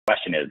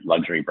question is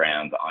luxury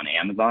brands on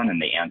Amazon,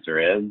 and the answer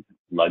is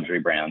luxury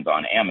brands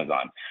on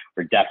Amazon.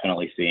 We're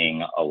definitely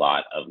seeing a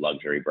lot of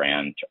luxury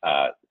brand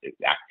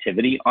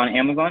activity on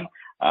Amazon.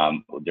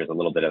 There's a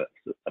little bit of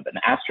an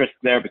asterisk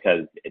there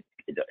because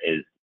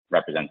it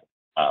represents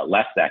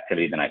less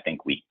activity than I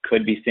think we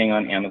could be seeing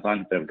on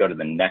Amazon. So if we go to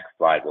the next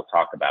slide, we'll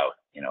talk about,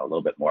 a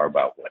little bit more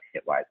about what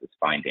Hitwise is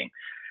finding.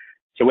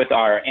 So with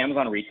our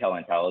Amazon Retail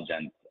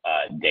Intelligence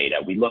data,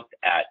 we looked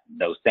at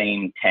those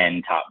same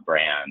 10 top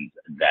brands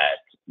that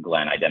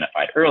Glenn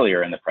identified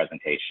earlier in the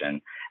presentation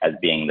as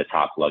being the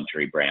top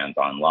luxury brands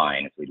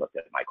online. As we looked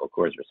at Michael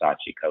Kors,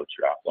 Versace, Coach,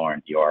 Ralph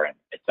Lauren, Dior, and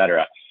et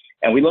cetera.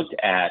 And we looked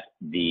at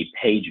the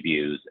page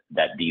views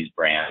that these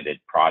branded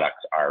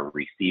products are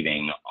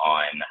receiving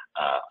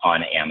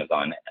on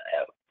Amazon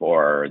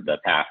for the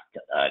past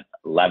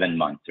 11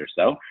 months or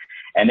so.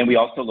 And then we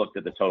also looked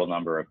at the total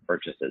number of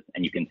purchases.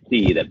 And you can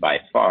see that by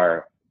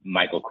far,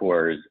 Michael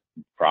Kors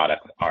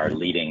products are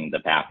leading the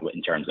path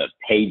in terms of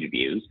page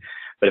views.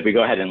 But if we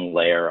go ahead and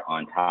layer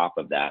on top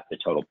of that the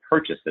total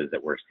purchases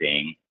that we're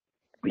seeing,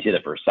 we see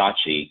that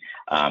Versace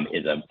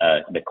is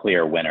the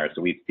clear winner.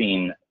 So we've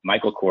seen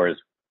Michael Kors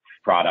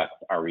products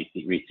are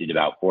received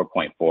about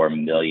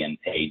 4.4 million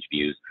page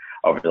views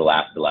over the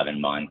last 11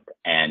 months,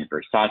 and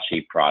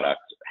Versace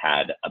products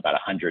had about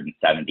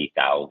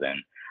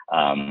 170,000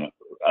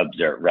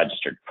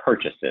 registered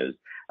purchases,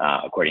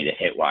 according to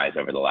Hitwise,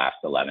 over the last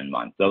 11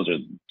 months. Those are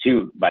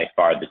by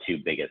far the two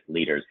biggest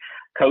leaders.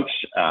 Coach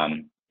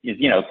is,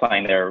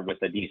 playing there with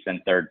a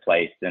decent third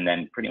place, and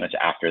then pretty much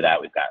after that,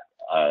 we've got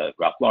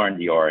Ralph Lauren,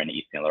 Dior, and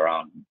Yves Saint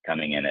Laurent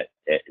coming in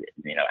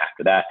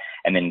after that,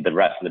 and then the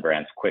rest of the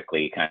brands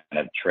quickly kind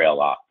of trail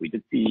off. We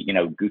did see,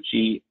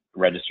 Gucci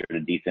registered a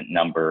decent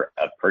number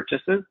of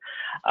purchases,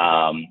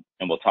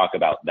 and we'll talk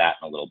about that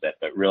in a little bit.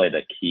 But really,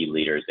 the key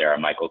leaders there are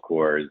Michael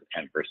Kors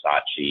and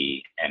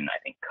Versace, and I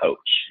think Coach,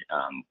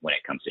 when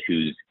it comes to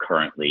who's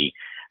currently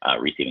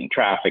receiving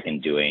traffic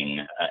and doing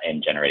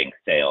and generating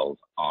sales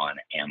on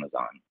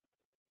Amazon.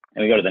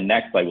 And we go to the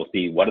next slide, we'll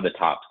see what are the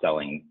top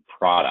selling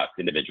products,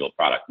 individual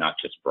products, not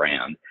just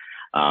brands.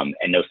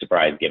 And no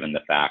surprise, given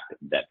the fact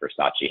that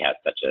Versace has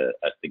such a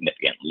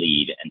significant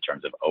lead in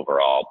terms of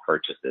overall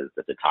purchases,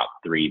 that the top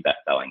 3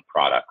 best-selling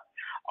products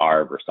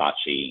are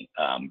Versace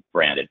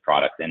branded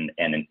products. And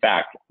in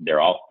fact,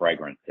 they're all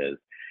fragrances.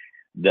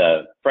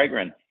 The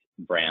fragrance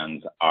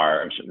brands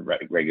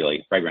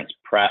regularly fragrance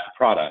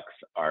products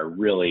are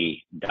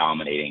really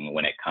dominating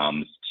when it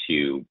comes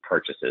to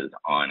purchases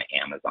on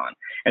Amazon.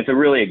 And so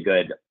really a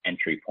good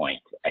entry point,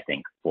 I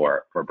think,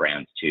 for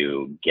brands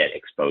to get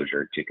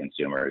exposure to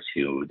consumers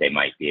who they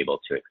might be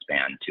able to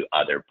expand to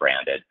other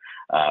branded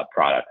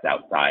products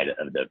outside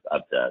of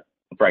the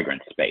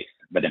fragrance space.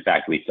 But in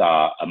fact, we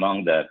saw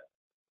among the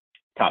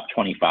top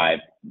 25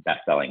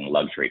 best-selling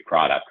luxury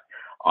products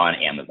on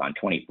Amazon,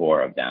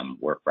 24 of them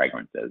were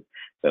fragrances.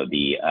 So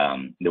the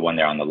one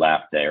there on the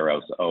left, the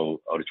Eros Eau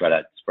de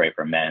Toilette spray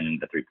for men,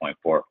 the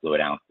 3.4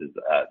 fluid ounces,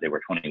 there were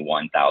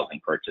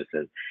 21,000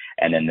 purchases.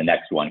 And then the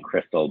next one,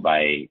 Crystal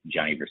by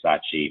Gianni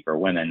Versace for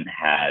women,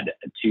 had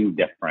 2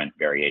 different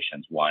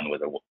variations. One was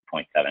a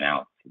 0.7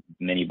 ounce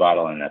mini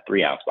bottle, and a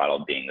 3 ounce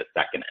bottle being the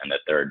second and the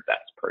third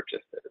best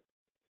purchases.